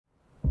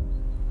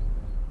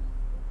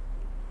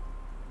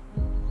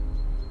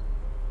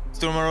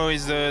tomorrow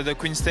is the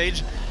Queen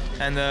stage,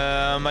 and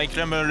my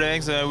climber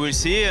legs, we'll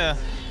see.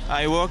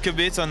 I work a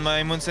bit on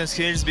my mountain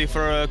skills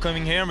before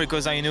coming here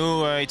because I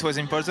knew it was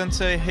important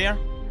here.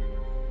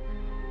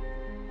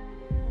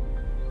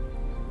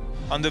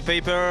 On the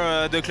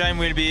paper, the climb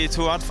will be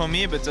too hard for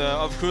me, but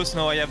of course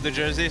now I have the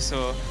jersey,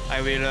 so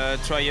I will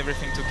try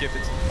everything to keep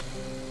it.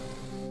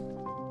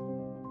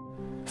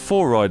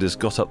 4 riders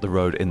got up the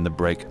road in the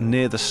break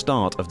near the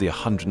start of the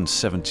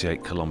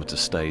 178-kilometre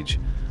stage,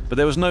 but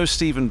there was no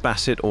Stephen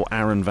Bassett or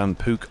A.R.N. van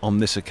Poek on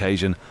this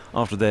occasion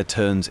after their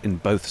turns in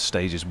both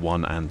stages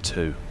 1 and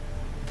 2.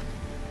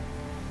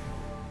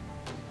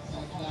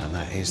 And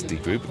that is the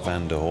group: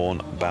 Van der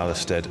Hoorn,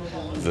 Ballestedt,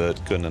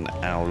 Vertgen and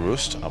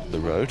Aalrust up the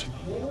road.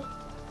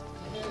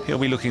 He'll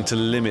be looking to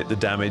limit the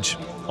damage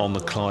on the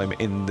climb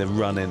in the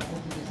run-in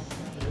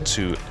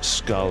to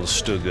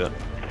Skallstuggu.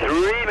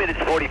 3 minutes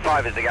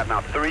 45 is the gap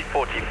now,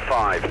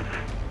 3:45.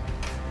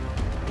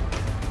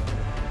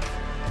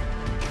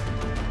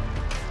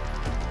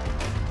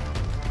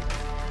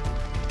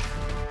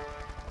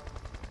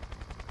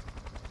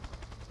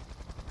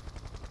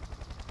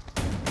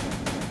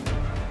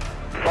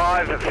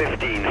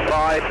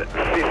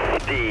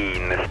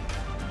 $5:15.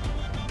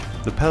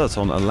 The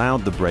peloton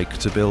allowed the break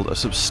to build a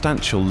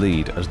substantial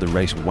lead as the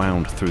race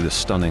wound through the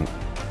stunning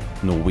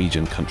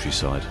Norwegian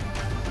countryside.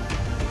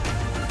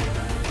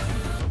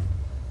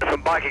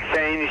 From Bike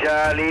Exchange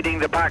leading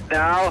the pack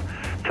now.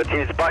 So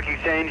teams Bike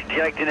Exchange,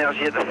 Direct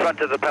Energy at the front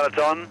of the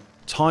peloton.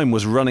 Time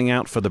was running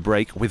out for the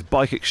break, with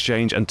Bike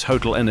Exchange and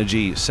Total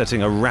Energy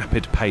setting a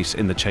rapid pace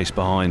in the chase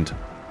behind.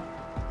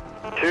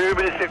 2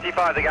 minutes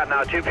 55 the gap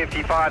now,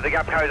 2:55, the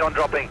gap carries on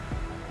dropping.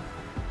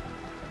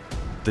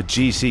 The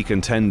GC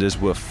contenders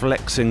were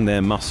flexing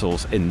their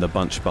muscles in the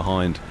bunch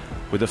behind,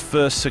 with a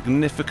first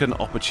significant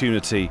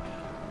opportunity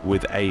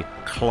with a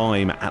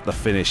climb at the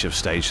finish of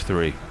stage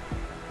 3.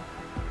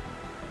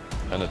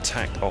 An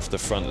attack off the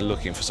front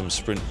looking for some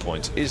sprint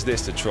points. Is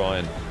this to try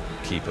and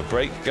keep a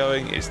break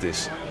going? Is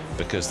this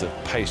because the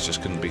pace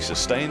just couldn't be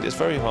sustained? It's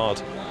very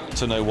hard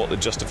to know what the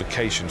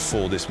justification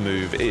for this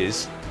move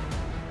is.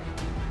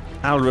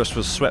 Aalrust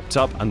was swept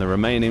up and the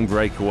remaining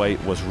breakaway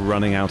was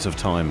running out of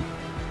time.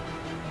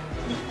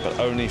 But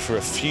only for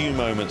a few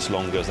moments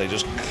longer as they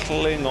just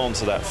cling on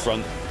to that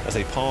front as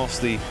they pass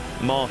the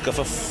marker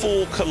for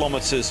 4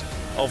 kilometres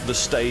of the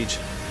stage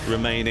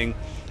remaining,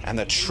 and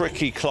the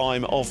tricky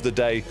climb of the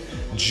day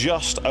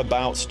just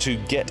about to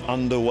get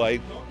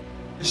underway.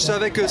 Je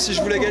savais que si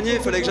je voulais gagner,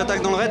 il fallait que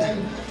j'attaque dans le raid.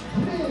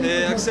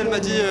 Et Axel m'a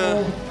dit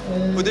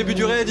au début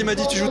du raid, il m'a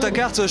dit tu joues ta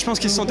carte, je pense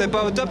qu'il se sentait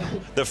pas au top.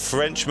 The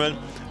Frenchman,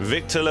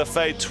 Victor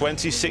Lefebvre,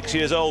 26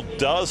 years old,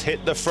 does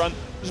hit the front.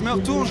 Je me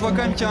retourne, je vois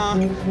quand même qu'il y a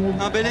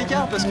un bel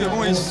écart parce que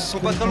bon, ils sont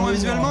pas très loin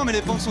visuellement, mais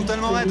les pentes sont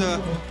tellement raides.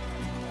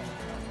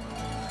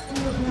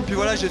 Et puis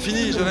voilà, j'ai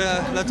fini, j'avais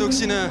la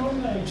toxine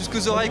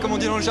jusqu'aux oreilles comme on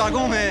dit dans le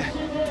jargon, mais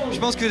je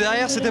pense que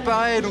derrière c'était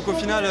pareil, donc au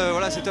final,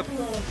 voilà, c'est top.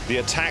 The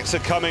attacks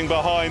are coming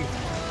behind,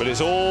 but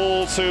it's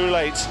all too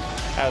late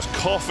as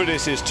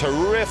Cofidis'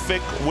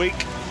 terrific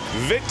week.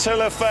 Victor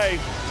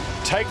Lefebvre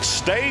takes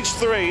stage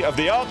 3 of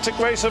the Arctic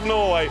Race of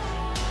Norway.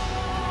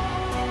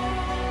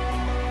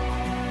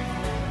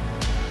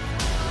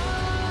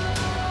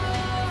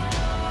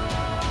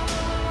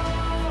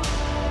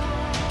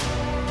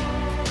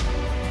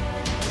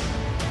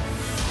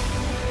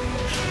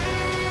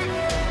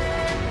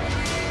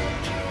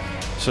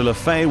 So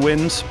Lefebvre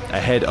wins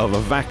ahead of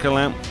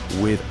Vakelin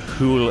with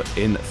Hull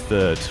in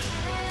 3rd.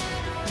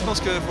 Je pense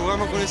qu'il faut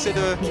vraiment qu'on essaie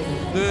de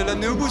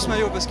l'amener au bout ce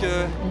maillot parce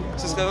que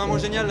ce serait vraiment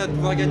génial là, de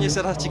pouvoir gagner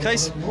cette Arctic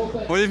Race.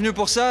 On est venu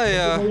pour ça et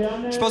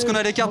je pense qu'on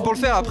a les cartes pour le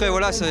faire. Après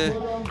voilà,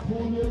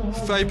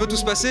 il peut tout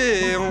se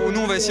passer et nous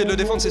on va essayer de le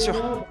défendre, c'est sûr.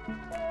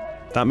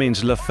 That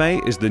means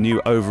Lefebvre is the new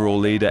overall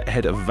leader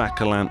ahead of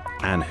Vakelin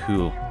and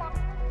Hull.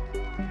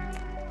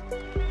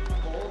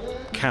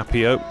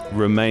 Capio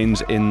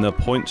remains in the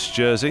points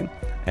jersey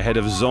ahead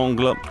of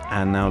Zongle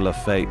and now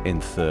Lefebvre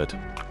in 3rd.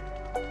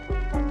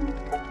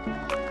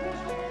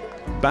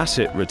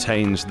 Bassett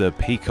retains the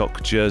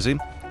peacock jersey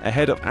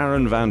ahead of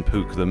A.R.N. van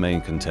Poek, the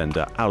main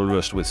contender,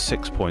 Aalrust with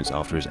 6 points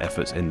after his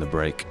efforts in the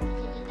break.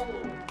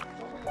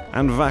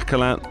 And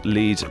Vakelin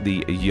leads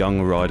the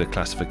young rider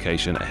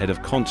classification ahead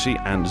of Conchi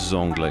and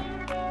Zongle.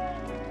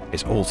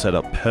 It's all set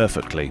up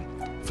perfectly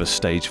for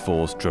stage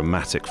 4's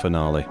dramatic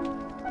finale.